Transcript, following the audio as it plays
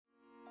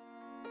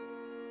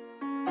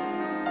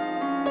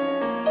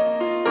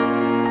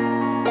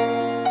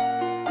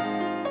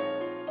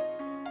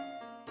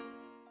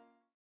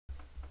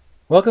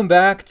Welcome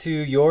back to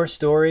Your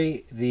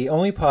Story, the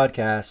only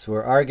podcast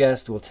where our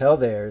guest will tell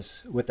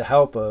theirs with the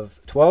help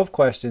of 12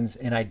 questions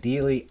in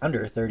ideally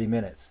under 30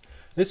 minutes.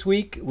 This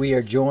week, we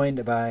are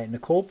joined by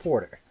Nicole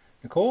Porter.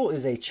 Nicole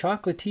is a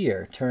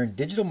chocolatier turned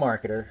digital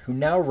marketer who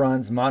now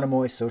runs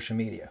Monomoy social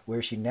media,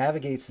 where she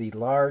navigates the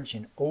large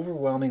and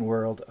overwhelming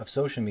world of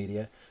social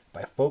media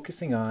by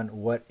focusing on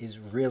what is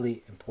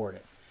really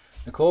important.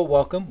 Nicole,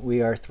 welcome.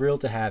 We are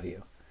thrilled to have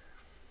you.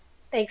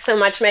 Thanks so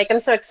much, Mike.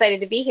 I'm so excited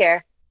to be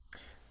here.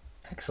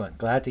 Excellent.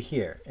 Glad to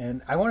hear.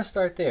 And I want to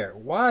start there.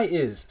 Why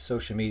is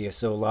social media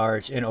so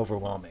large and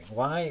overwhelming?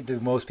 Why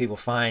do most people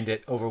find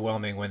it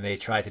overwhelming when they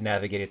try to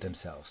navigate it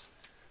themselves?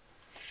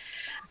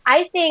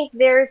 I think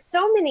there's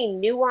so many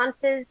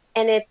nuances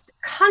and it's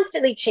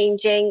constantly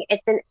changing.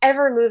 It's an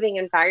ever moving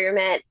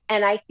environment.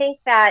 And I think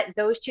that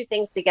those two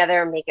things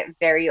together make it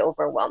very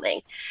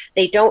overwhelming.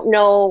 They don't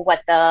know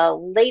what the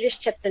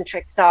latest tips and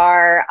tricks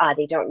are.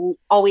 They don't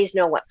always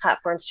know what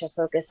platforms to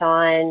focus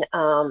on.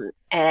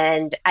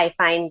 And I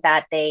find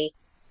that they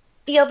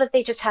feel that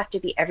they just have to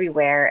be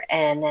everywhere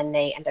and then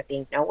they end up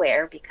being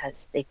nowhere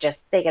because they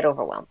get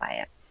overwhelmed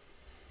by it.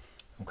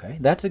 Okay,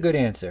 that's a good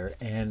answer.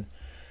 And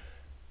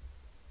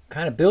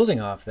kind of building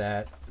off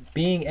that,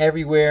 being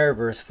everywhere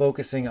versus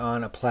focusing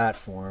on a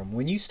platform,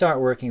 when you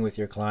start working with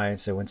your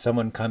clients or when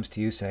someone comes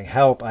to you saying,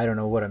 help, I don't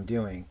know what I'm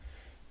doing,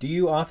 do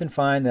you often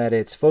find that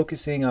it's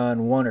focusing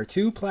on one or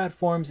two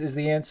platforms is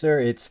the answer?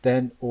 It's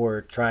then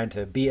or trying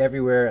to be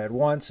everywhere at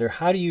once, or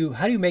how do you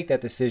make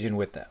that decision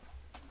with them?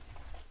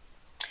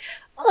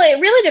 Well,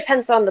 it really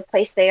depends on the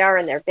place they are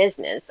in their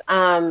business.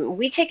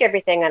 We take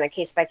everything on a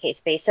case by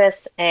case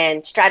basis,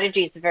 and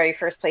strategy is the very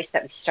first place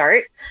that we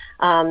start.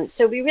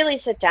 So we really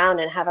sit down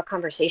and have a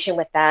conversation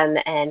with them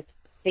and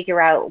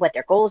figure out what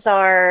their goals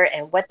are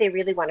and what they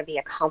really want to be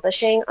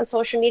accomplishing on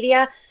social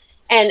media.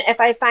 And if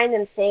I find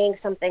them saying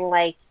something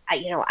like,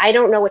 I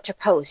don't know what to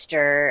post,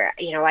 or,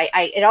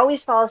 it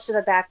always falls to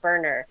the back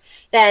burner,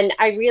 then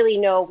I really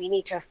know we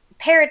need to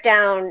pare it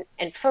down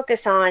and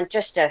focus on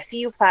just a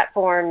few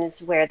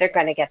platforms where they're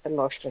going to get the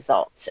most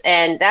results.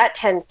 And that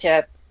tends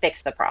to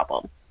fix the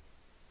problem.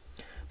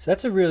 So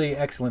that's a really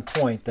excellent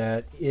point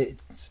that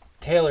it's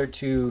tailored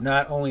to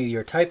not only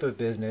your type of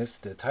business,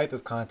 the type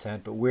of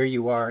content, but where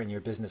you are in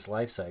your business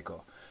life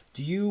cycle.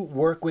 Do you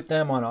work with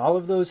them on all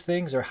of those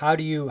things, or how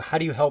do you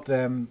help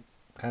them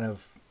kind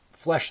of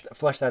flesh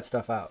that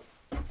stuff out?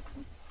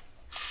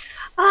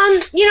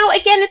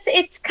 Again,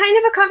 it's kind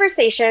of a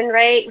conversation,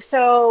 right?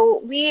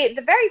 So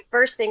the very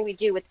first thing we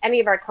do with any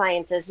of our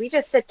clients is we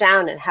just sit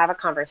down and have a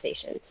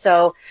conversation.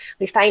 So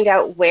we find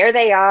out where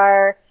they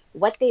are,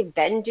 what they've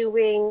been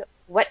doing,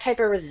 what type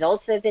of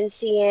results they've been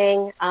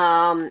seeing,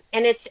 and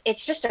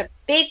it's just a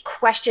big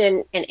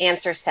question and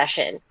answer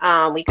session.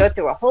 We go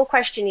through a whole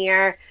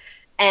questionnaire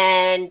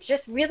and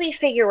just really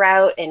figure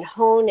out and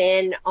hone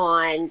in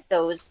on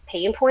those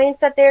pain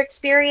points that they're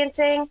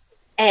experiencing.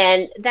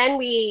 And then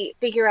we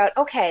figure out,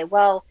 okay,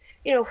 well,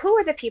 who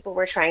are the people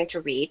we're trying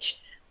to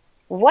reach?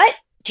 What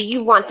do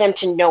you want them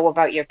to know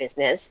about your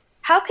business?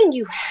 How can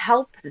you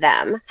help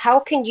them? How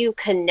can you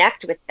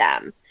connect with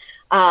them?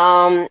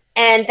 And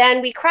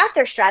then we craft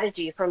their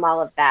strategy from all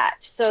of that.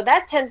 So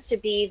that tends to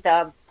be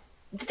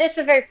that's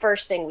the very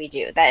first thing we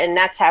do. And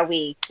that's how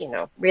we,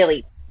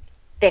 really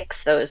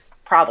fix those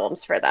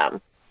problems for them.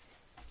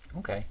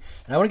 Okay.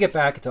 And I want to get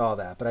back to all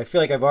that, but I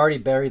feel like I've already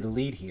buried the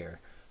lead here.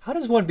 How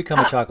does one become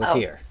a Oh.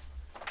 chocolatier?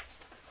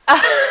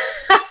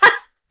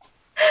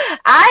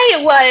 I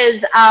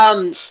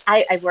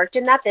worked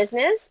in that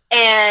business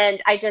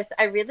and I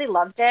really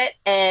loved it.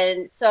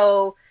 And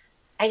so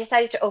I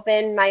decided to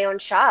open my own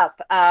shop.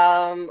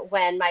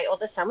 When my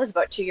oldest son was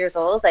about 2 years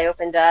old, I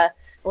opened a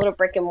little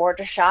brick and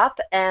mortar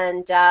shop,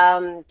 and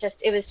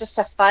it was just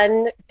a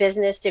fun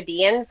business to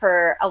be in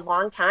for a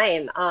long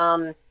time.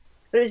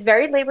 But it was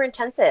very labor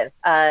intensive.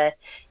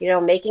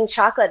 Making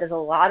chocolate is a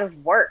lot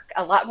of work,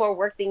 a lot more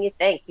work than you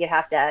think. You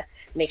have to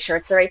make sure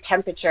it's the right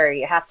temperature.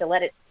 You have to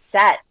let it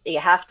set. You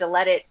have to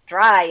let it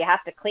dry. You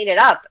have to clean it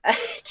up.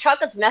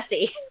 Chocolate's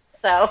messy.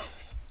 So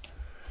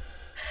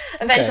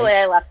eventually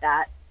Okay. I left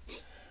that.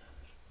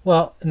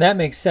 Well, and that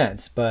makes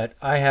sense, but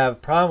I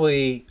have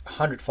probably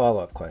 100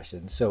 follow-up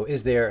questions. So,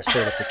 is there a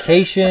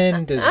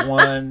certification? Does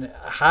one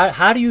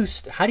how do you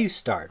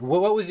start?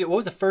 What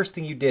was the first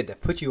thing you did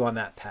that put you on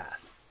that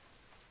path?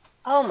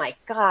 Oh my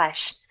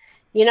gosh.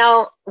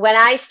 When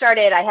I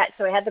started, I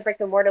had the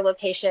brick and mortar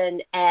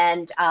location,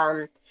 and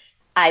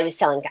I was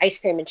selling ice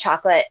cream and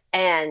chocolate,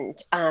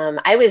 and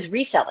I was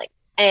reselling.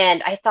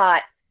 And I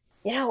thought,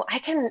 I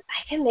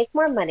can make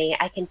more money.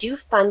 I can do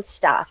fun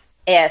stuff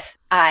if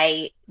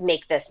I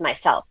make this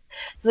myself.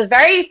 So the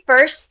very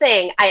first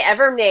thing I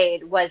ever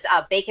made was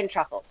bacon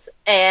truffles,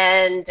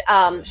 and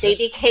they Delicious.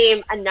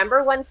 became a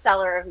number one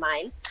seller of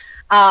mine.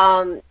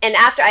 And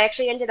after I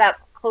actually ended up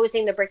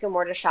closing the brick and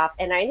mortar shop,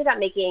 and I ended up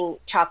making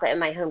chocolate in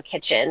my home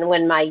kitchen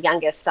when my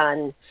youngest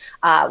son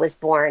was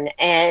born.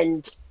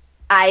 And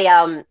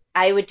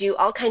I would do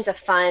all kinds of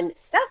fun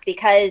stuff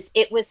because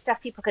it was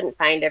stuff people couldn't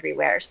find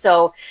everywhere.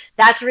 So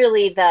that's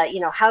really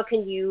how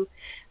can you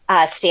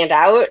stand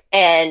out,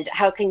 and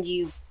how can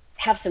you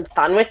have some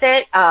fun with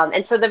it.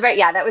 And so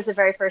that was the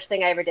very first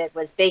thing I ever did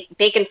was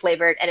bacon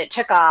flavored, and it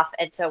took off.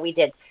 And so we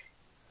did,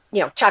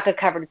 chocolate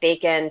covered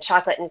bacon,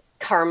 chocolate and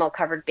caramel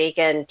covered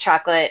bacon,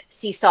 chocolate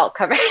sea salt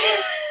covered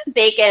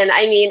bacon.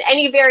 I mean,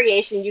 any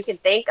variation you can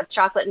think of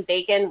chocolate and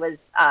bacon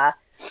was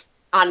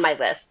on my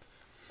list.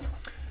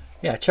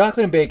 Yeah,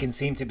 chocolate and bacon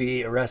seem to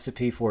be a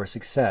recipe for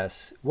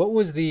success. What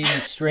was the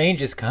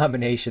strangest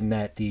combination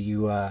that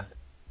you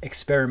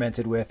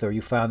experimented with, or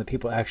you found that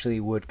people actually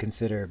would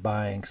consider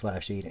buying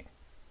slash eating?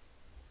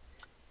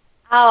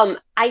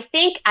 I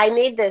think I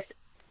made this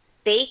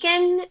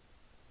bacon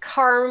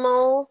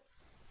caramel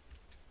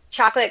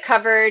chocolate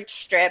covered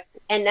strip,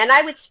 and then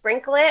I would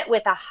sprinkle it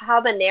with a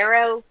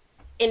habanero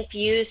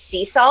infused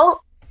sea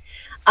salt.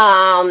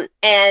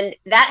 And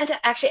that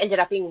actually ended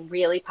up being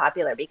really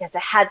popular because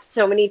it had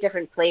so many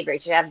different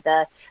flavors. You have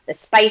the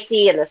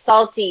spicy and the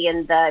salty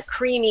and the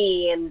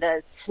creamy and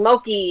the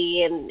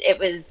smoky, and it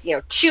was,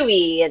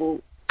 chewy,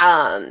 and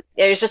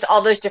it was just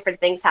all those different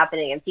things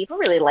happening, and people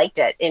really liked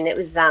it. And it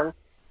was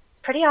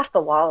pretty off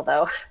the wall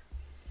though.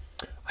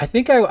 I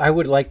think I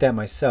would like that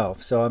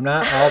myself. So I'm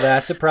not all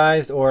that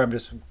surprised, or I'm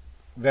just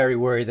very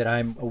worried that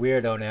I'm a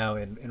weirdo now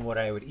in what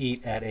I would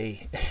eat at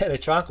a at a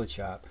chocolate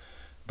shop.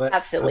 But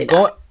Absolutely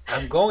not.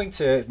 I'm going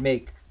to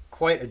make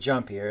quite a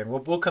jump here, and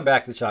we'll come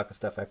back to the chocolate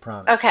stuff, I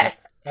promise. Okay.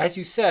 But as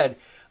you said,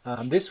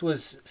 this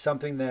was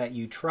something that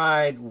you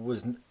tried,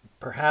 was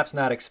perhaps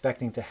not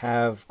expecting to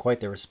have quite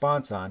the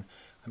response on.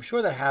 I'm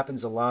sure that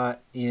happens a lot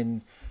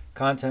in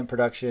content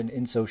production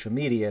in social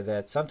media,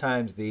 that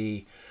sometimes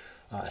the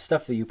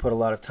stuff that you put a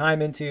lot of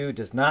time into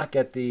does not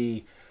get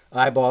the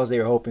eyeballs that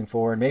you're hoping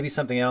for, and maybe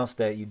something else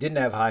that you didn't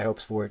have high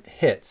hopes for it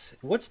hits.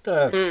 What's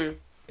Mm.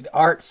 the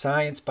art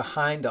science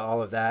behind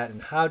all of that,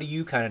 and how do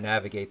you kind of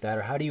navigate that,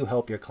 or how do you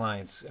help your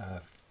clients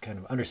kind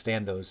of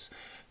understand those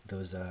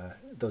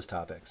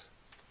topics?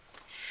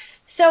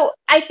 So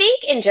I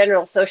think in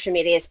general, social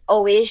media is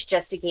always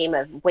just a game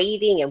of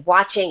waiting and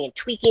watching and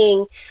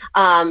tweaking,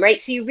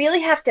 right? So you really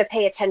have to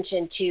pay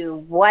attention to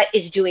what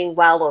is doing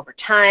well over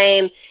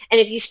time. And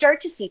if you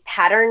start to see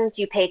patterns,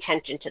 you pay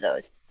attention to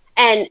those.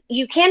 And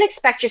you can't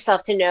expect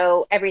yourself to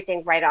know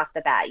everything right off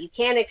the bat. You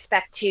can't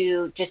expect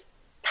to just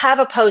have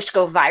a post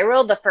go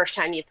viral the first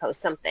time you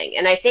post something.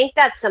 And I think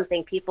that's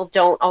something people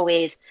don't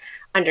always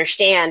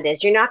understand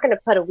is you're not going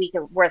to put a week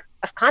worth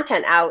of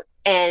content out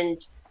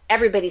and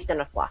everybody's going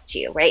to flock to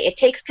you, right? It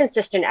takes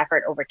consistent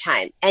effort over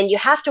time, and you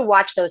have to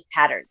watch those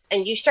patterns,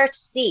 and you start to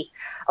see,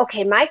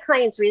 okay, my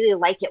clients really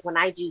like it when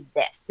I do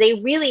this. They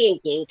really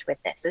engage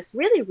with this. This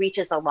really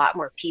reaches a lot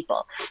more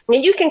people.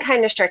 And you can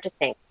kind of start to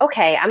think,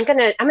 okay, I'm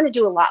gonna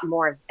do a lot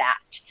more of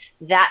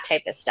that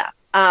type of stuff.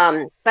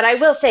 But I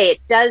will say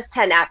it does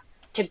tend out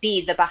to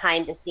be the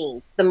behind the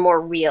scenes, the more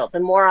real, the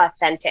more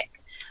authentic.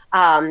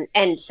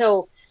 And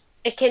so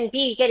it can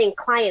be getting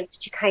clients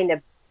to kind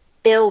of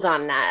build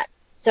on that.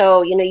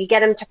 So, you get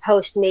them to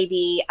post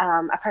maybe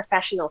a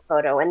professional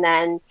photo, and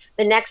then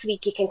the next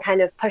week you can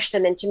kind of push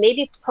them into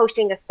maybe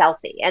posting a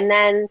selfie. And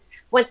then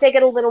once they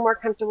get a little more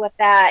comfortable with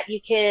that,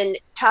 you can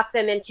talk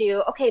them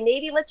into, okay,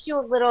 maybe let's do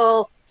a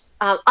little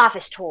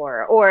office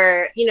tour,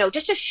 or,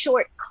 just a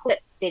short clip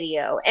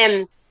video.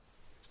 And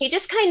you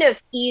just kind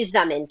of ease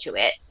them into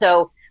it.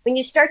 So when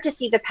you start to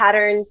see the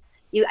patterns,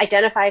 you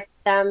identify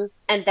them,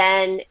 and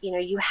then,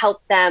 you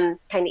help them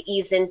kind of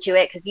ease into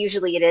it, because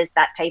usually it is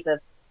that type of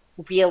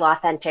real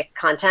authentic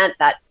content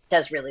that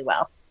does really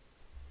well.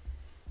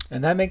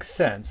 And that makes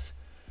sense.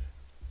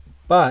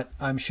 But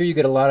I'm sure you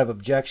get a lot of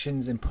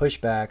objections and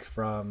pushback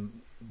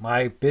from,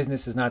 my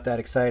business is not that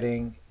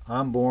exciting,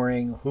 I'm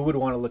boring, who would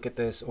want to look at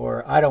this,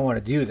 or I don't want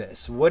to do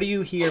this. What do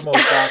you hear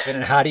most often,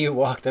 and how do you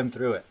walk them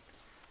through it?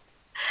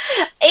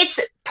 It's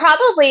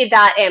probably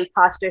that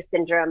imposter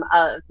syndrome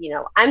of,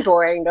 I'm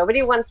boring,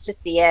 nobody wants to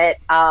see it,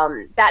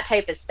 that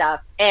type of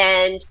stuff.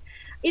 And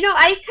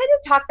I kind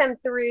of talk them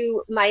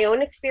through my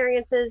own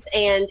experiences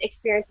and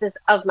experiences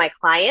of my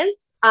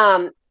clients.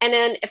 And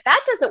then if that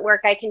doesn't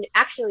work, I can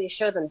actually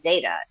show them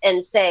data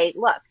and say,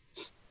 look,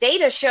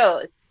 data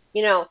shows,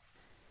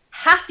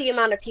 half the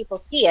amount of people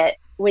see it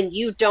when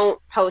you don't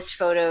post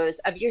photos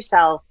of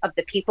yourself, of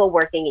the people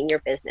working in your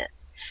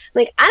business.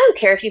 Like, I don't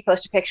care if you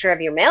post a picture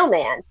of your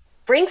mailman,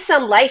 bring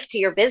some life to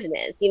your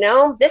business.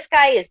 This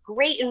guy is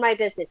great in my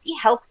business. He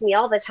helps me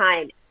all the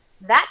time.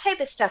 That type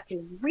of stuff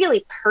can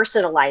really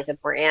personalize a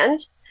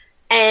brand.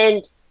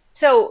 And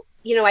so,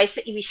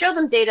 we show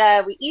them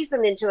data, we ease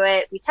them into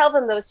it, we tell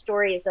them those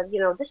stories of,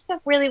 this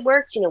stuff really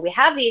works, we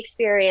have the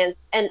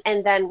experience, and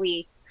then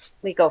we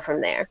go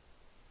from there.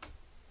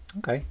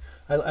 Okay.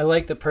 I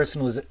like the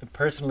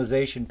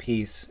personalization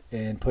piece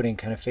and putting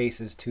kind of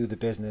faces to the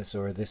business,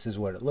 or this is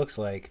what it looks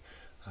like,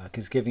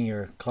 because giving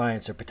your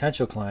clients or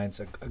potential clients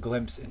a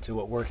glimpse into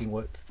what working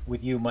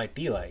with you might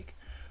be like.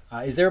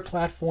 Is there a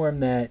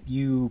platform that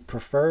you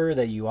prefer,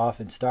 that you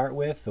often start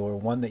with, or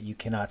one that you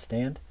cannot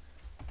stand?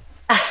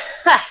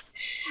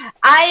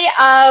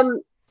 I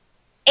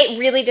It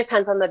really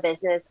depends on the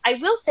business. I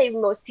will say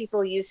most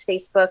people use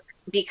Facebook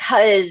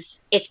because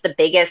it's the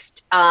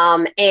biggest.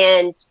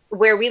 And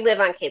where we live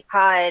on Cape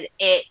Cod,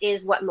 it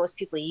is what most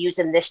people use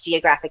in this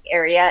geographic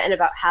area. And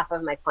about half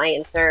of my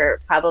clients are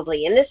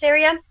probably in this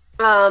area.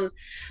 Um,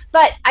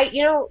 but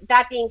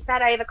that being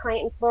said, I have a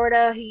client in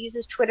Florida who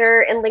uses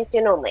Twitter and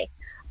LinkedIn only.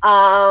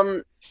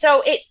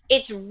 So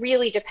it's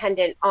really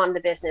dependent on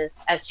the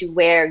business as to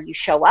where you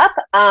show up.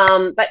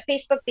 But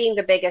Facebook being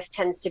the biggest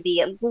tends to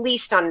be at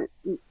least on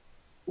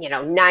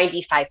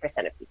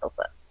 95% of people's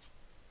lists.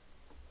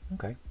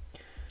 Okay.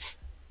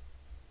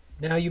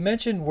 Now, you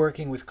mentioned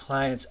working with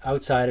clients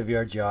outside of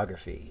your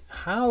geography.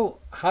 How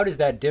does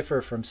that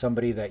differ from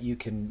somebody that you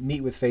can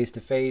meet with face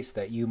to face,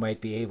 that you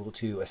might be able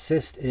to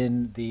assist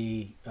in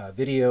the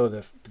video,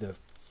 the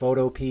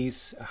photo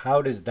piece?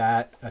 How does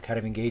that kind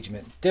of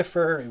engagement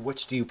differ?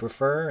 Which do you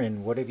prefer,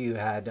 and what have you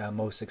had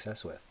most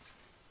success with?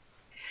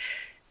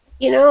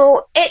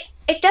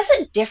 It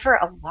doesn't differ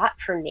a lot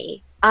for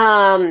me.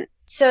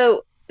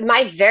 So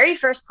my very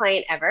first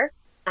client ever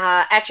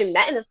actually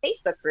met in a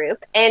Facebook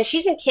group, and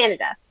she's in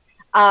Canada.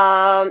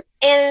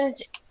 And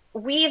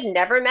we've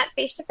never met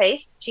face to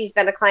face. She's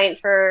been a client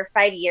for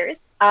 5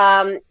 years.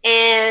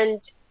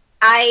 And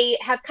I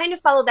have kind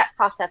of followed that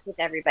process with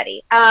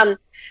everybody.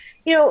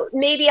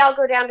 Maybe I'll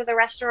go down to the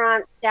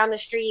restaurant down the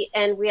street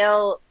and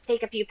we'll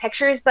take a few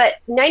pictures, but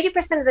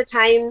 90% of the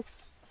time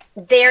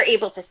they're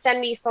able to send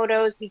me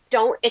photos.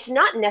 It's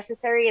not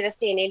necessary in this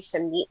day and age to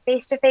meet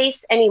face to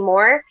face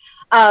anymore.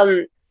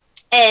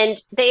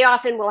 And they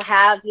often will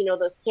have,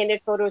 those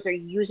candid photos or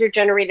user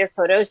generated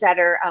photos that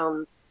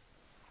are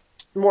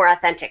more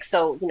authentic.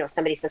 So,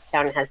 somebody sits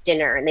down and has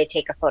dinner and they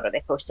take a photo,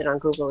 they post it on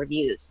Google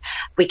reviews.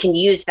 We can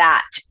use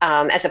that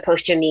as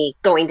opposed to me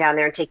going down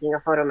there and taking a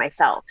photo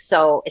myself.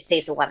 So it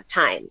saves a lot of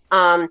time.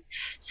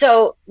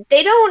 So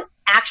they don't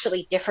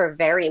actually differ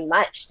very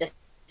much this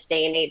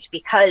day and age,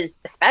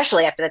 because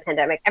especially after the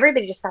pandemic,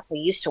 everybody just got so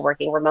used to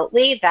working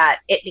remotely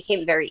that it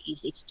became very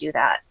easy to do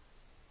that.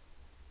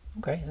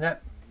 Okay, and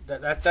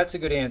that's a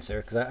good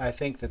answer, because I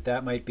think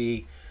that might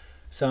be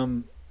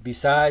some,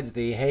 besides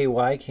the, hey,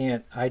 why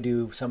can't I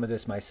do some of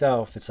this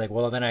myself? It's like,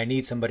 well, then I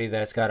need somebody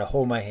that's got to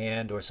hold my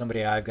hand, or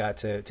somebody I've got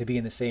to be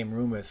in the same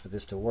room with for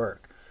this to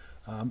work.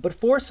 But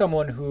for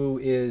someone who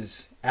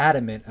is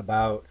adamant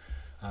about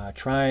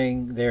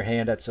trying their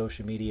hand at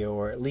social media,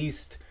 or at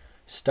least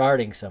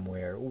starting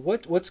somewhere,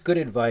 what's good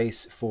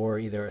advice for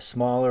either a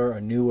smaller,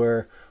 a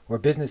newer, or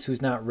business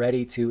who's not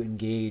ready to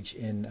engage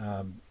in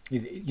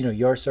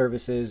your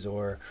services,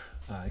 or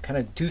kind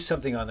of do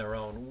something on their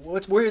own?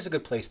 Where is a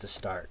good place to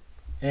start?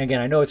 And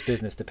again, I know it's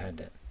business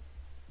dependent.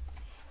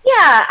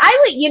 Yeah,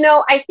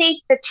 I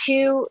think the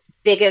two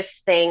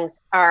biggest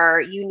things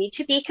are you need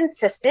to be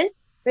consistent,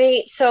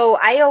 right? So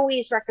I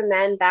always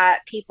recommend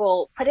that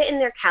people put it in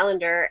their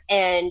calendar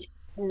and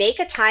make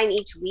a time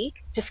each week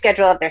to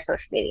schedule out their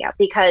social media,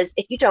 because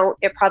if you don't,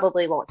 it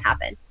probably won't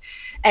happen.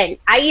 And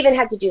I even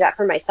had to do that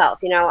for myself.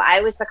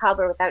 I was the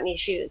cobbler without any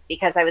shoes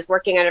because I was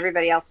working on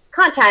everybody else's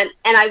content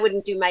and I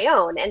wouldn't do my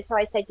own. And so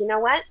I said, you know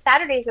what?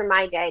 Saturdays are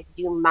my day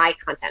to do my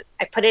content.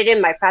 I put it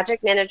in my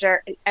project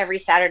manager, and every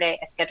Saturday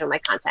I schedule my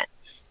content.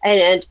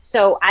 And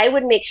so I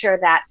would make sure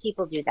that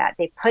people do that.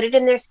 They put it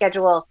in their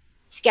schedule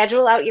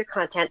out your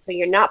content, so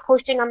you're not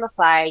posting on the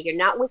fly. You're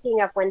not waking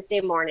up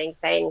Wednesday morning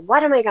saying,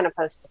 what am I going to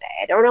post today?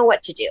 I don't know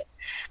what to do.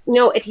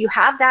 If you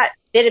have that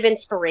bit of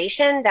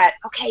inspiration that,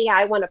 okay, yeah,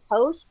 I want to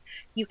post,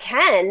 you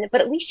can,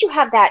 but at least you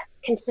have that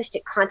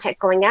consistent content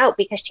going out,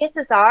 because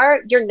chances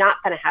are you're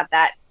not going to have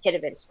that hit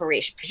of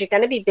inspiration because you're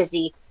going to be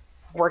busy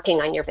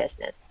working on your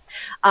business.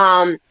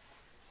 And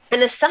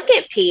the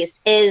second piece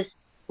is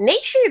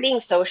make sure you're being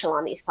social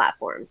on these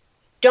platforms.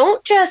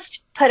 Don't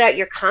just put out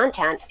your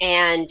content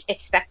and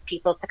expect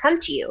people to come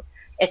to you.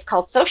 It's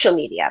called social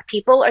media.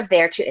 People are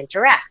there to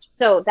interact.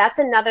 So that's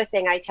another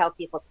thing I tell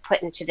people to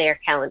put into their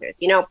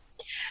calendars.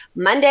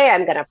 Monday,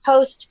 I'm going to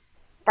post.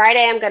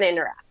 Friday, I'm going to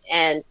interact,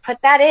 and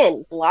put that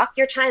in. Block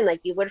your time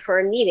like you would for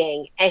a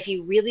meeting. If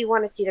you really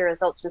want to see the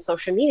results from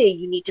social media,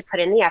 you need to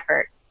put in the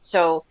effort.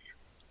 So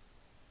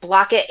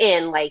block it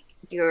in like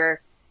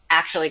you're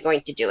actually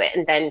going to do it,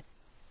 and then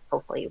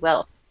hopefully you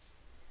will.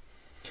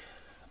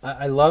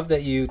 I love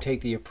that you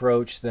take the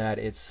approach that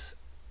it's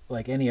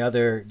like any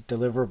other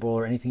deliverable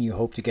or anything you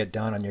hope to get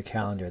done on your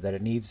calendar, that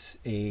it needs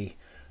a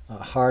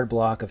hard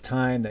block of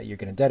time that you're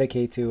going to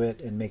dedicate to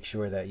it, and make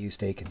sure that you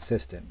stay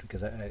consistent.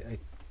 Because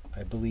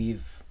I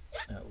believe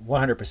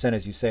 100%,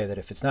 as you say, that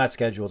if it's not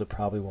scheduled, it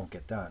probably won't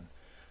get done.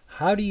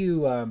 How do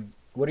you,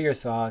 what are your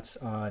thoughts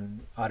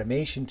on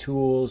automation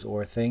tools,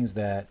 or things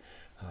that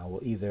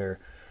will either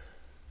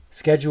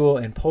schedule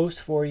and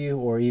post for you,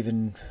 or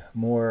even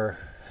more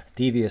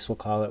devious, we'll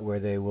call it, where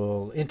they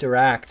will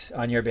interact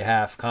on your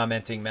behalf,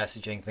 commenting,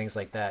 messaging, things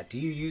like that? Do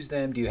you use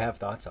them? Do you have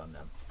thoughts on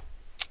them?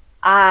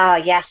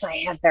 Yes, I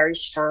have very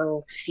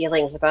strong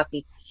feelings about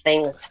these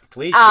things.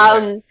 Please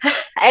share.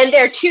 And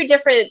they're two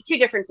different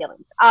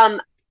feelings.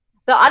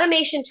 The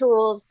automation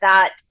tools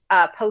that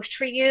post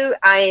for you,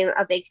 I'm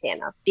a big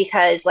fan of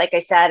because, like I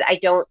said, I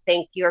don't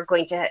think you're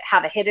going to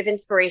have a hit of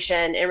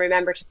inspiration and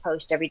remember to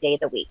post every day of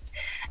the week.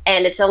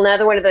 And it's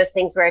another one of those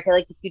things where I feel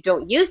like if you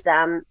don't use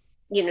them,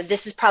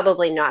 this is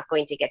probably not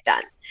going to get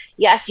done.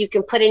 Yes, you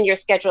can put in your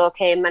schedule,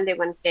 okay, Monday,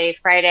 Wednesday,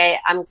 Friday,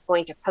 I'm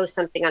going to post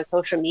something on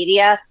social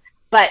media.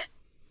 But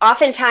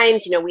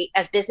oftentimes, we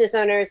as business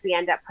owners, we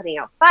end up putting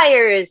out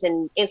fires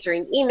and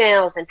answering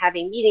emails and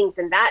having meetings,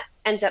 and that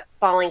ends up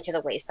falling to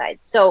the wayside.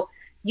 So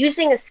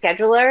using a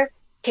scheduler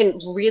can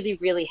really,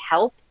 really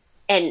help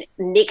and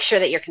make sure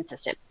that you're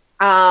consistent.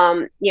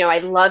 I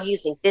love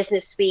using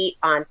Business Suite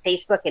on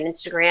Facebook and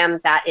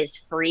Instagram. That is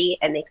free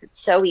and makes it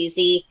so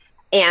easy.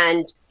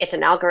 And it's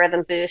an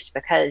algorithm boost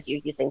because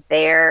you're using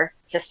their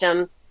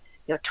system.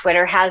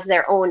 Twitter has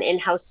their own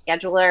in-house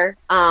scheduler.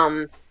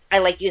 I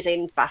like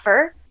using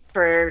Buffer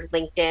for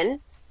LinkedIn.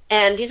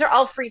 And these are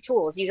all free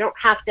tools. You don't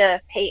have to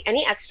pay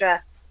any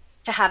extra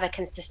to have a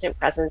consistent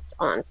presence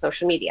on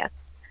social media.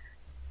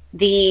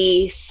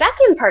 The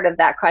second part of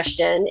that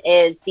question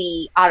is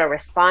the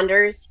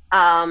autoresponders.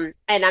 And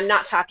I'm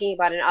not talking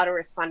about an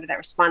autoresponder that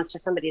responds to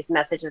somebody's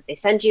message that they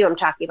send you. I'm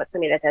talking about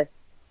somebody that does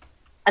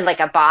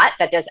like a bot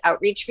that does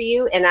outreach for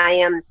you. And I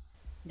am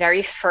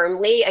very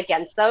firmly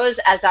against those,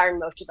 as are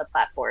most of the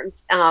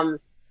platforms.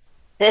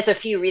 There's a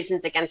few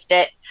reasons against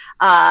it.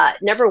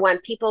 Number one,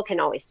 people can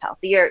always tell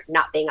that you're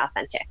not being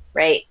authentic,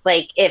 right?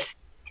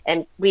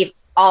 And we've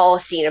all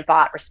seen a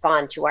bot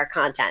respond to our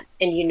content,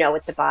 and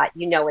it's a bot,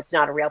 it's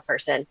not a real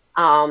person.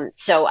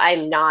 So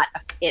I'm not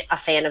a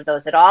fan of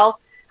those at all.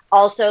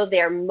 Also,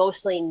 they're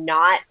mostly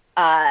not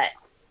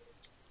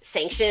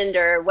sanctioned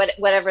or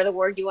whatever the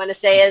word you want to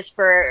say is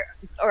or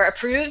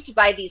approved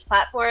by these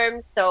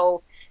platforms.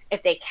 So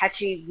if they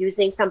catch you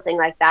using something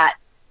like that,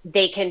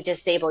 they can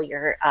disable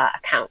your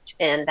account.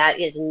 And that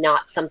is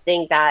not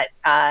something that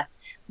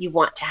you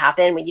want to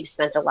happen when you've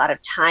spent a lot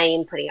of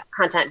time putting up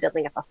content,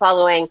 building up a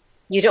following.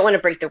 You don't want to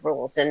break the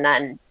rules and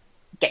then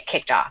get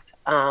kicked off.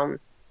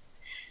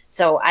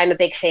 So I'm a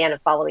big fan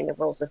of following the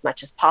rules as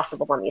much as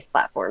possible on these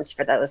platforms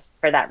for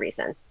that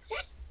reason.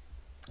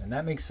 And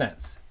that makes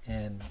sense.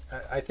 And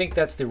I think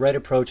that's the right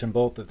approach on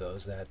both of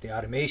those, that the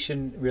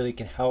automation really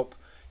can help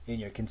in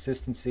your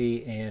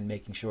consistency and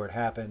making sure it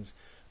happens.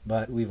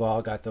 But we've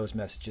all got those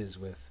messages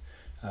with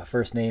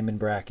first name in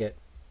bracket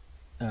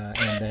and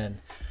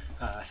then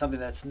something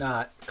that's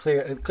not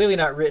clearly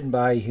not written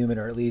by a human,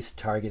 or at least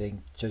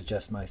targeting to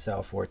just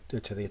myself or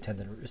to the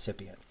intended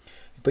recipient.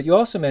 But you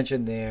also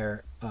mentioned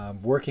there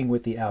working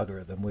with the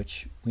algorithm,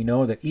 which we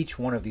know that each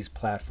one of these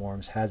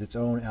platforms has its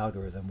own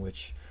algorithm,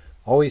 which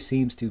always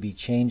seems to be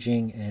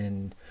changing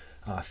and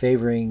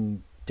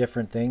favoring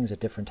different things at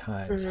different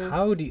times.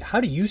 Mm-hmm. How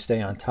do you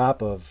stay on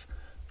top of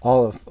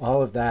all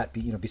of that?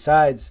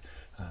 Besides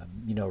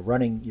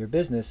running your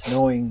business,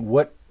 knowing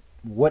what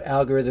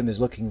algorithm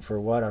is looking for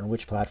what on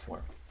which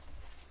platform.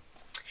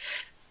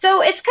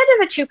 So it's kind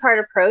of a two-part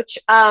approach.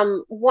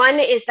 One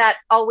is that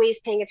always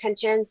paying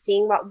attention,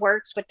 seeing what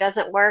works, what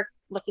doesn't work,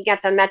 looking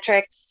at the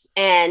metrics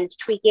and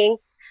tweaking.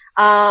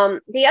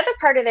 The other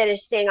part of it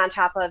is staying on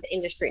top of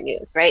industry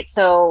news, right?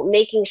 So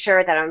making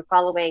sure that I'm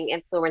following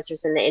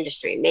influencers in the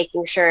industry,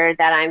 making sure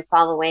that I'm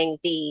following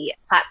the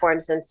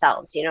platforms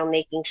themselves,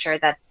 making sure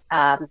that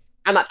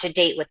I'm up to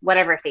date with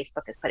whatever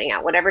Facebook is putting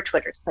out, whatever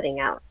Twitter's putting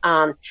out,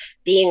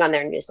 being on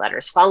their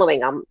newsletters,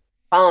 following them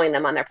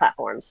on their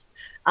platforms,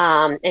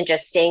 and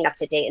just staying up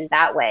to date in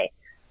that way.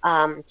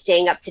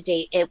 Staying up to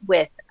date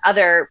with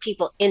other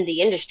people in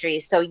the industry.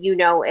 So,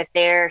 if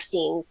they're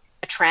seeing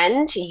a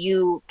trend,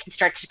 you can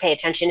start to pay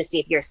attention to see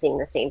if you're seeing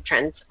the same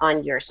trends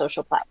on your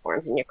social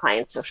platforms and your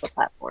clients' social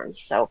platforms.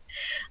 So,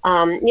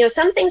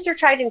 some things are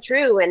tried and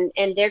true,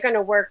 and they're going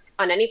to work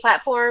on any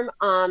platform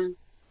and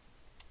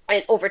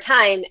over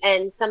time.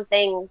 And some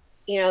things,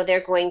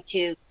 they're going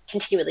to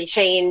continually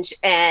change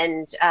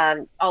and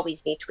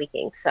always need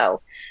tweaking.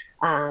 So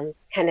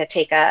kind of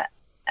take a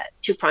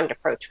two-pronged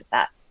approach with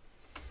that.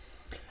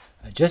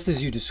 Just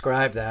as you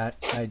described that,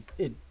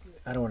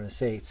 I don't want to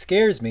say it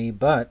scares me,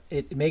 but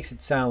it makes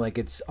it sound like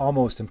it's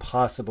almost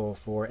impossible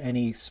for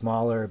any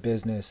smaller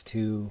business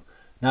to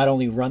not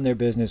only run their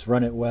business,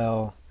 run it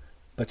well,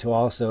 but to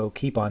also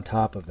keep on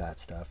top of that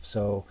stuff.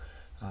 So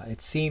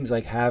it seems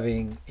like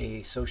having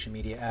a social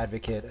media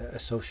advocate, a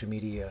social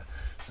media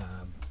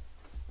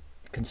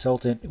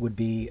consultant would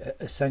be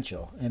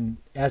essential. And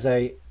as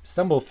I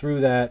stumble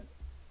through that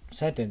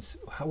sentence,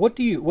 what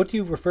do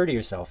you refer to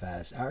yourself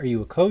as? Are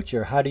you a coach,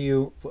 or how do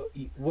you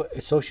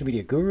a social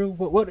media guru?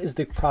 What is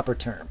the proper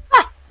term?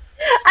 I'm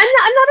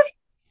not a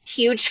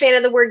huge fan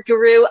of the word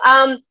guru.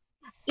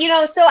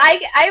 So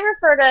I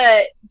refer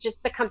to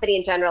just the company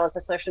in general as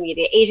a social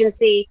media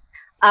agency.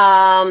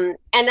 And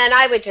then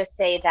I would just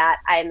say that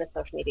I'm a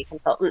social media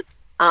consultant.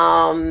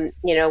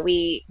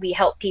 We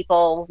help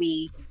people,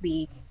 we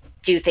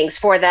do things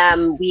for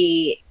them.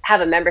 We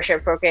have a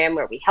membership program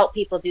where we help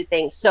people do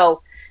things.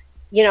 So,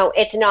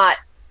 it's not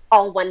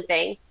all one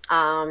thing.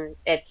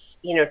 It's,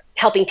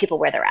 helping people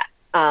where they're at.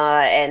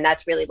 And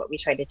that's really what we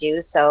try to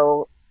do.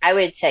 So I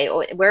would say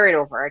we're an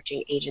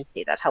overarching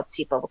agency that helps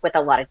people with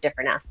a lot of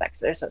different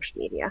aspects of their social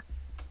media.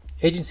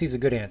 Agency is a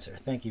good answer.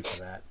 Thank you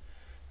for that.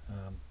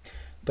 Um,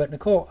 but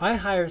Nicole, I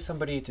hire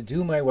somebody to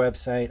do my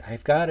website.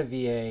 I've got a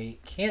VA.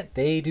 Can't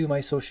they do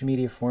my social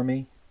media for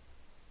me?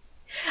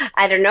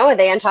 I don't know. Are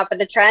they on top of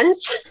the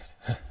trends?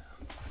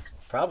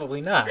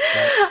 Probably not,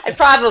 but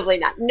Probably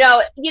not.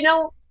 No,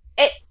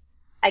 it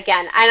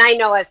again, and I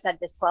know I've said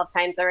this 12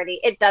 times already,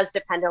 it does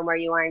depend on where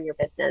you are in your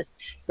business,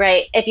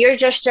 right? If you're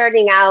just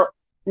starting out,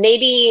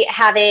 maybe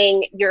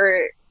having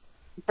your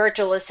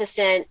virtual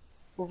assistant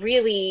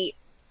really,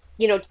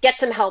 get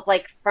some help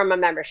like from a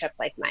membership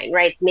like mine,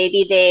 right?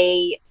 Maybe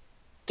they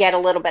get a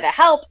little bit of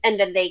help and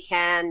then they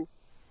can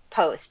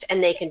post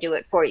and they can do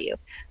it for you.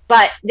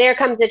 But there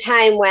comes a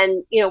time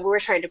when, we're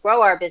trying to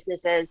grow our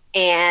businesses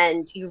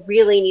and you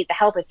really need the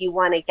help if you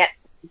want to get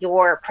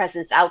your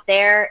presence out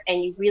there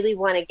and you really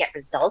want to get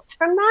results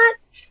from that.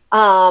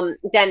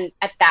 Then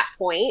at that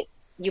point,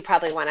 you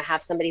probably want to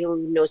have somebody who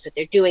knows what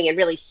they're doing and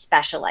really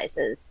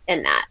specializes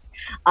in that.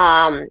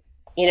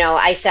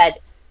 I said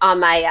on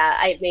my,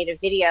 I made a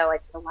video, I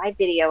did a live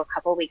video a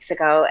couple of weeks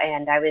ago,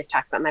 and I was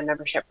talking about my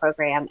membership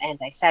program. And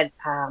I said,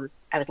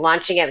 I was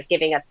launching it, I was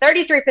giving a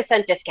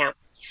 33% discount.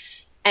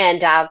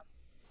 And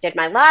did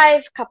my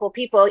live, a couple of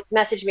people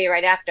messaged me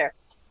right after,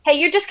 hey,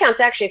 your discount's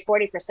actually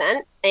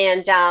 40%.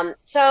 And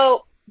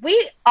so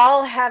we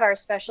all have our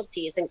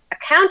specialties, and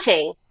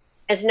accounting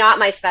is not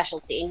my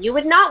specialty. And you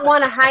would not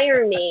want to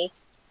hire me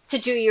to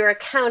do your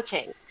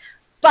accounting.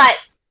 But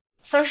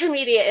social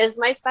media is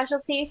my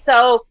specialty.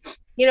 So,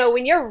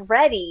 when you're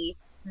ready,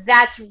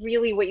 that's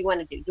really what you want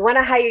to do. You want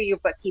to hire your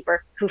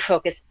bookkeeper who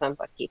focuses on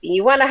bookkeeping.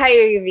 You want to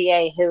hire your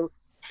VA who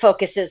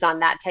focuses on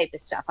that type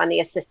of stuff, on the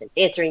assistants,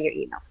 answering your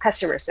emails,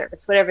 customer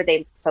service, whatever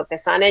they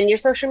focus on. And your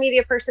social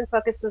media person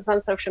focuses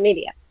on social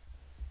media,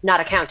 not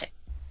accounting.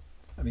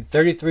 I mean,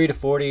 33 to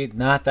 40,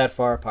 not that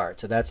far apart.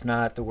 So that's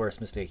not the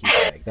worst mistake you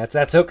can make.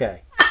 That's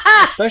okay.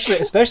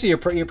 Especially you're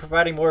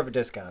providing more of a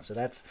discount. So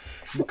that's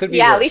could be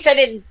Yeah, worse. at least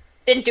I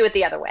didn't do it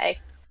the other way.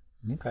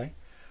 Okay.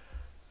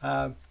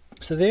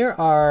 So there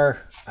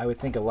are, I would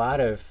think, a lot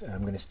of,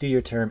 I'm going to steal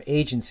your term,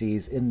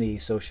 agencies in the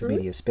social Mm-hmm.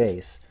 media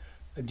space.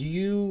 Do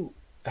you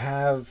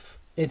have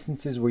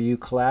instances where you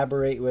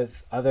collaborate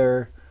with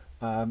other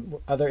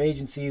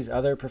agencies,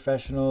 other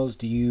professionals?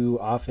 Do you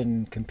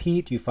often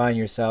compete? Do you find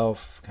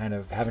yourself kind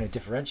of having to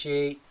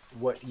differentiate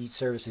what each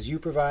services you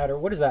provide, or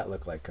what does that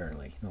look like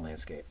currently in the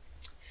landscape?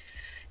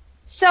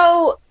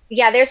 So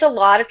yeah, there's a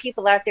lot of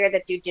people out there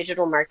that do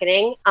digital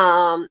marketing.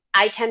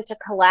 I tend to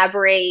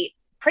collaborate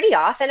pretty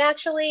often,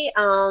 actually.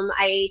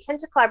 I tend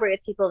to collaborate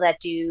with people that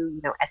do,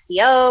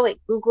 SEO and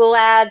Google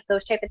ads,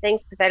 those type of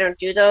things, because I don't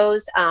do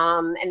those,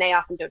 and they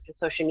often don't do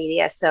social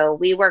media. So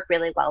we work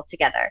really well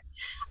together.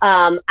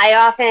 I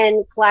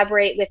often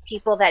collaborate with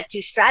people that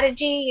do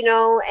strategy,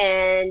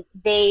 and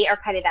they are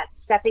kind of that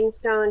stepping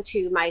stone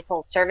to my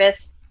full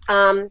service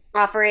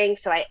offering.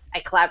 So I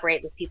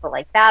collaborate with people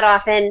like that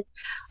often.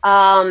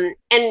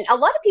 And a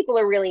lot of people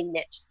are really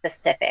niche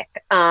specific.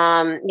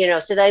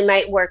 So they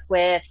might work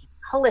with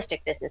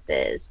holistic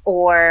businesses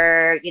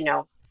or,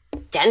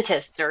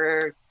 dentists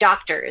or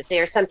doctors.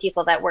 There are some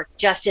people that work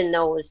just in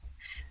those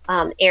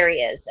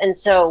areas. And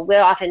so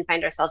we'll often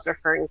find ourselves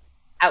referring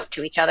out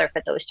to each other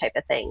for those type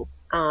of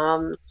things.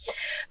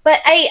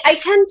 But I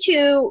tend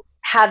to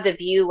have the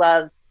view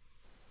of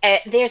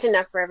there's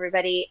enough for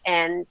everybody,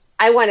 and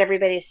I want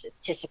everybody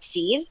to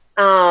succeed.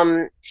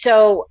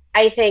 So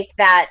I think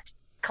that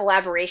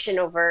collaboration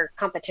over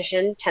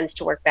competition tends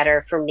to work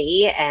better for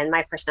me and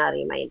my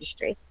personality in my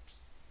industry.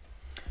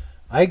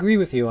 I agree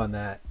with you on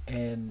that.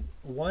 And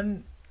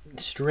one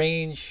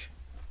strange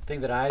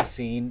thing that I've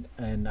seen,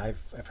 and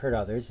I've heard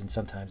others, and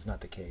sometimes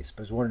not the case,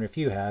 but I was wondering if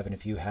you have, and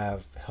if you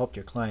have helped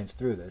your clients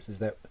through this, is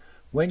that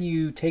when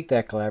you take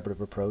that collaborative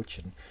approach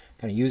and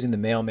kind of using the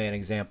mailman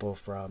example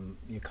from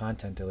your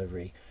content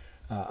delivery,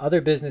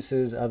 other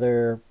businesses,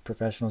 other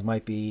professionals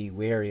might be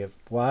wary of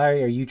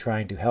why are you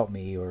trying to help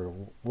me, or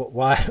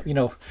why,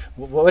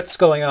 what's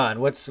going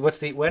on? What's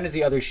the when is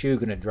the other shoe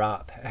going to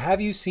drop?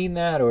 Have you seen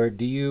that, or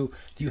do you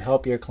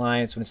help your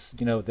clients when it's,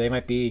 they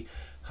might be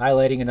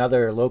highlighting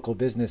another local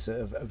business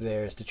of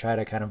theirs to try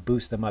to kind of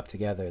boost them up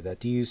together? That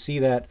do you see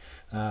that?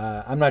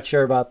 I'm not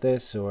sure about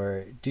this,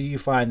 or do you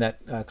find that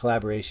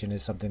collaboration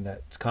is something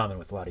that's common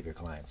with a lot of your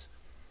clients?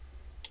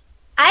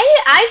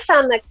 I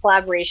found that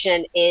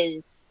collaboration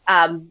is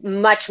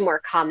much more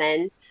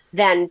common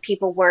than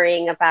people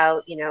worrying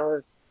about,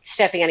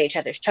 stepping on each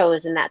other's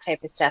toes and that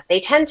type of stuff. They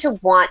tend to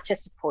want to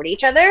support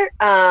each other,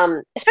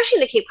 especially in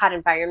the Cape Cod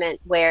environment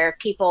where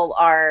people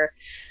are,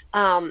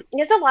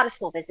 there's a lot of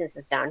small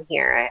businesses down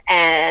here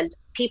and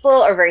people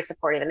are very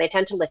supportive and they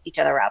tend to lift each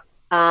other up.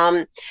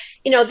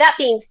 That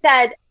being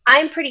said,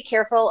 I'm pretty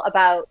careful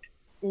about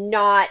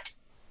not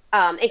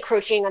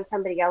encroaching on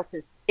somebody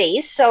else's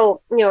space. So,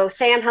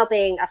 say I'm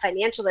helping a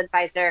financial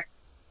advisor,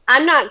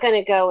 I'm not going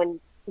to go and,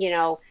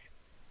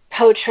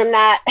 poach from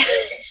that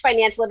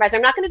financial advisor.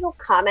 I'm not going to go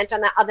comment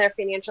on that other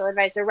financial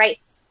advisor, right?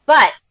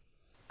 But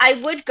I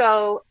would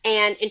go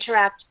and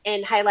interact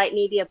and highlight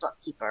maybe a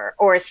bookkeeper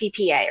or a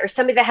CPA or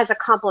somebody that has a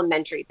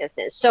complementary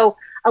business. So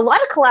a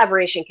lot of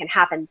collaboration can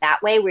happen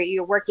that way, where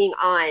you're working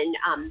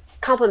on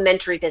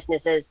complementary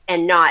businesses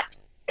and not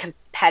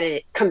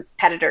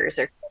competitors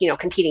or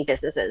competing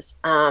businesses.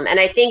 And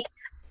I think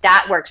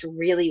that works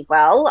really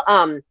well,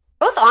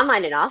 both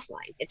online and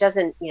offline. It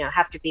doesn't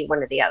have to be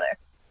one or the other.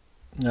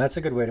 No, that's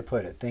a good way to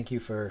put it. Thank you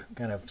for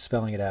kind of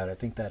spelling it out. I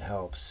think that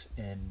helps.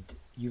 And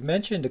you've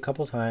mentioned a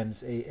couple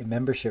times a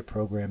membership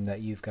program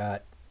that you've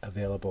got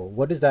available.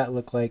 What does that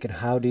look like, and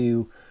how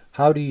do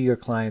your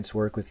clients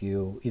work with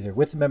you, either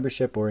with the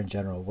membership or in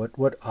general?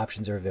 What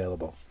options are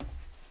available?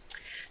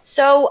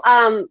 So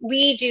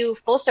we do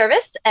full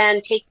service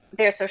and take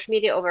their social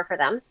media over for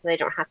them so they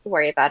don't have to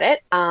worry about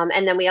it.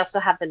 And then we also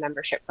have the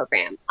membership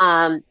program.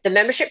 The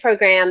membership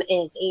program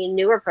is a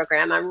newer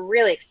program. I'm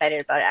really excited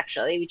about it,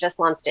 actually. We just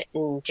launched it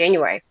in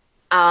January.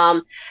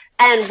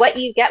 And what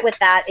you get with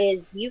that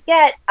is you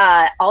get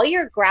all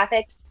your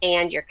graphics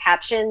and your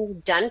captions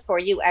done for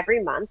you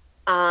every month.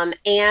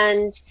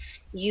 And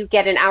you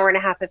get an hour and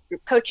a half of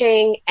group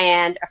coaching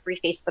and a free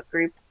Facebook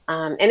group.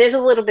 And there's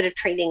a little bit of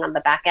training on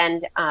the back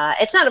end.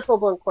 It's not a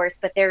full-blown course,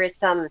 but there is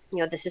some,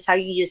 this is how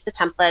you use the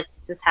templates.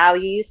 This is how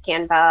you use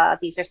Canva.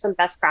 These are some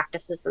best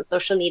practices on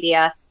social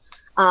media.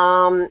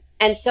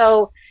 And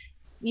so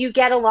you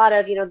get a lot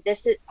of,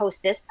 this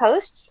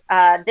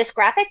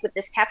graphic with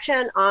this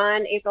caption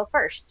on April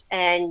 1st,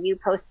 and you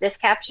post this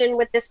caption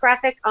with this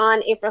graphic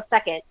on April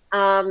 2nd.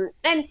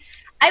 And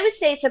I would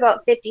say it's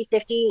about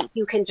 50-50.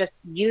 You can just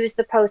use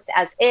the post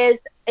as is.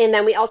 And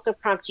then we also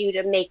prompt you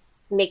to make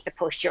the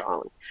post your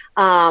own.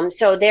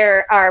 So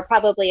there are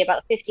probably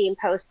about 15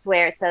 posts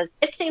where it says,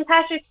 it's St.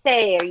 Patrick's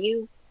Day. Are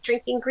you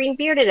drinking green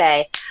beer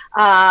today?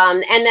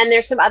 And then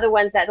there's some other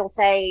ones that'll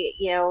say,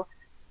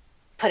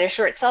 put a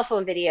short cell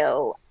phone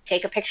video,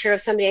 take a picture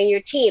of somebody on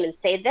your team and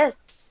say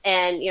this.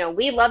 And,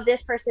 we love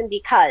this person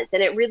because,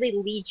 and it really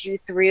leads you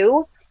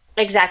through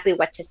exactly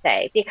what to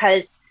say,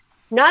 because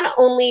not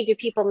only do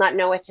people not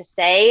know what to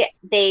say,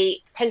 they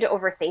tend to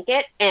overthink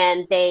it,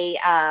 and they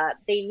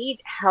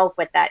need help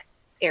with that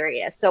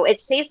area. So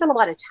it saves them a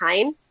lot of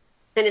time,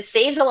 and it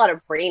saves a lot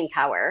of brain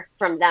power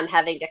from them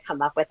having to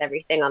come up with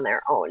everything on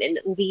their own, and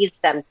it leads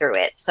them through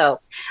it. So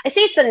I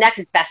say it's the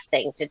next best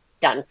thing to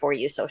done for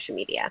you, social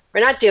media. We're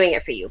not doing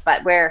it for you,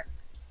 but we're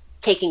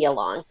taking you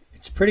along.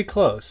 It's pretty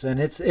close, and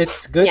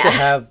it's good to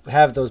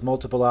have those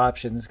multiple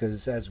options,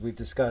 because as we've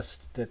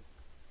discussed, that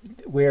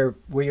where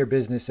your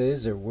business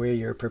is or where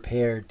you're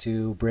prepared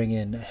to bring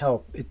in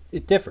help,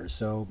 it differs.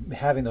 So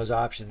having those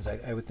options,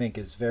 I would think,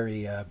 is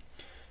very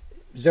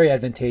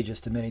advantageous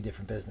to many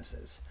different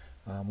businesses.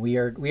 We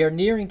are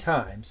nearing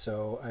time,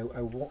 so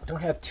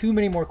don't have too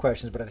many more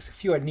questions, but there's a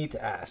few I need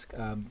to ask.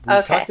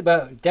 We've talked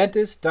about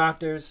dentists,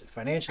 doctors,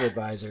 financial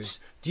advisors.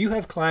 Do you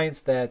have clients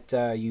that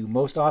you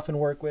most often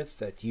work with,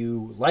 that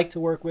you like to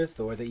work with,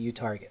 or that you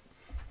target?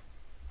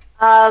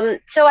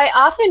 So I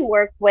often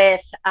work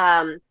with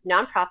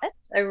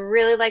nonprofits. I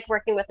really like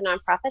working with a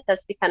nonprofit.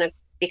 That's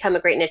become a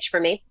great niche for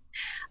me.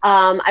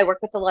 I work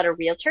with a lot of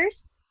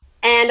realtors,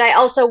 and I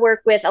also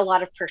work with a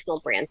lot of personal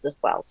brands as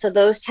well. So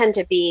those tend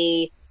to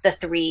be the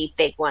three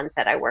big ones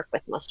that I work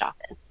with most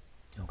often.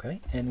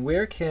 Okay. And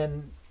where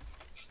can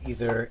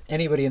either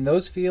anybody in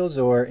those fields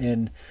or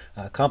in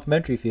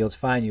complementary fields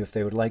find you if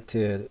they would like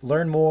to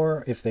learn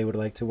more, if they would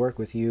like to work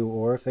with you,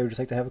 or if they would just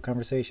like to have a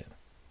conversation?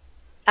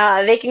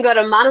 They can go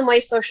to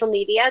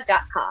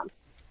monomoysocialmedia.com.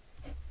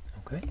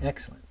 Okay,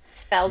 excellent.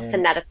 Spelled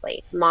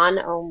phonetically,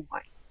 Monomoy.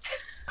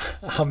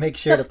 I'll make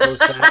sure to post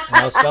that, and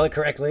I'll spell it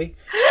correctly.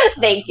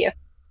 Thank you.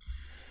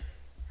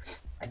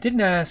 I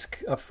didn't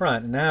ask up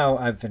front, and now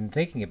I've been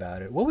thinking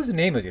about it. What was the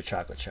name of your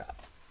chocolate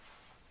shop?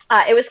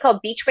 It was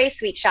called Beachway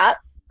Sweet Shop,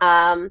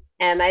 and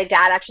my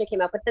dad actually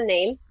came up with the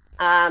name,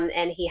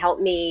 and he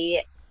helped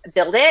me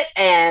build it,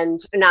 and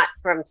not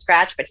from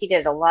scratch, but he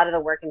did a lot of the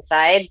work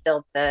inside,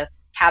 built the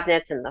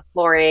cabinets and the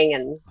flooring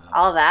and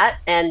all of that.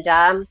 And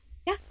yeah.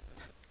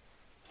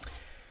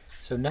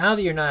 So now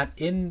that you're not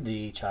in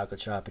the chocolate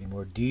shop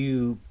anymore, do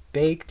you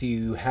bake? Do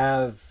you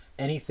have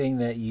anything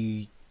that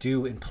you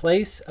do in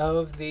place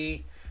of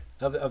the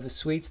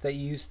sweets that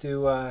you used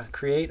to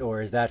create,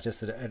 or is that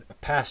just a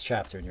past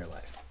chapter in your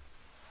life?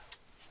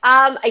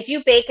 I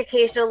do bake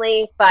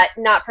occasionally, but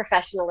not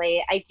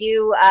professionally. I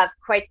do have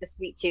quite the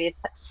sweet tooth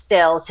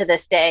still to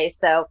this day.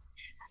 So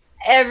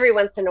every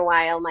once in a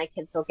while, my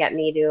kids will get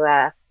me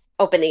to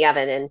open the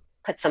oven and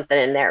put something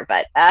in there,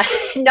 but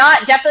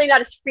definitely not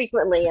as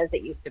frequently as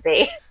it used to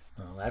be.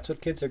 Well, that's what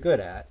kids are good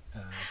at.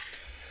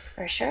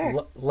 For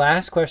sure.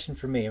 Last question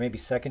for me, maybe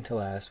second to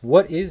last.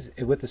 What is,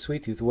 with the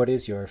sweet tooth, what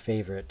is your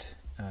favorite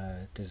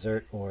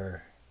dessert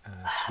or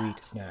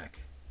sweet snack?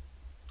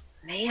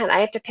 Man, I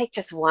have to pick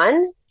just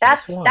one.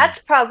 That's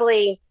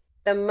probably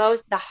the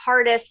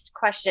hardest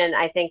question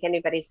I think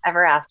anybody's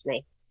ever asked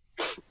me.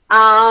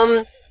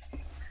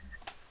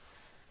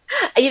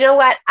 You know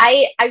what?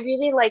 I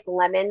really like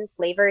lemon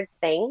flavored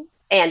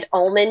things and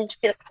almond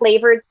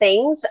flavored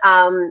things.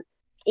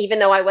 even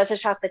though I was a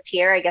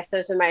chocolatier, I guess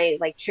those are my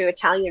like true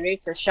Italian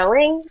roots are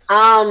showing.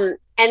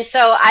 And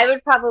so I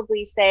would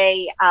probably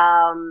say,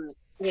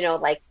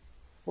 like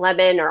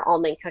lemon or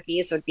almond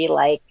cookies would be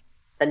like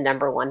the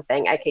number one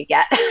thing I could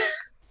get,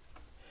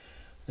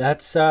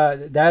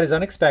 That is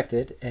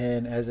unexpected,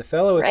 and as a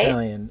fellow right?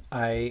 Italian,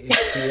 I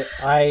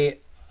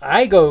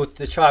go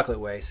the chocolate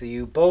way. So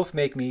you both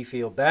make me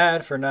feel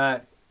bad for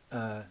not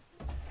uh,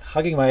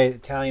 hugging my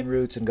Italian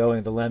roots and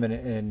going the lemon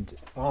and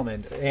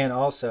almond, and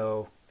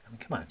also, I mean,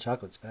 come on,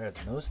 chocolate's better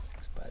than those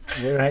things. But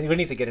we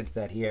need to get into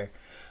that here.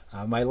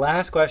 My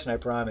last question, I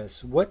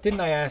promise. What didn't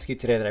I ask you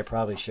today that I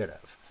probably should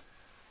have?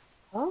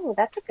 Oh,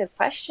 that's a good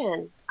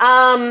question.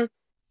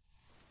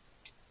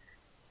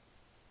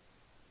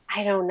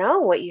 I don't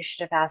know what you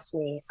should have asked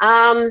me.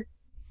 I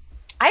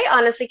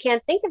honestly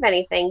can't think of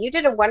anything. You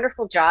did a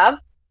wonderful job.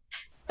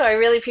 So I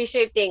really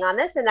appreciate being on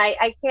this. And I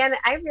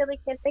really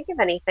can't think of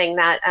anything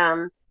that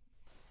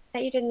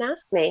you didn't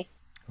ask me.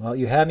 Well,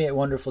 you had me at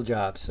wonderful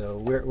job, so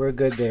we're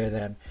good there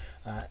then.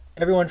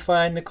 Everyone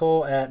find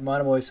Nicole at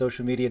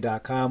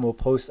monomoysocialmedia.com. We'll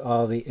post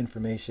all the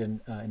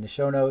information in the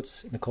show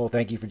notes. Nicole,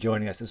 thank you for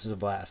joining us. This was a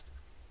blast.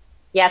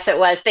 Yes, it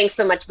was. Thanks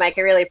so much, Mike.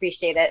 I really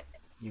appreciate it.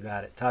 You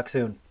got it. Talk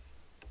soon.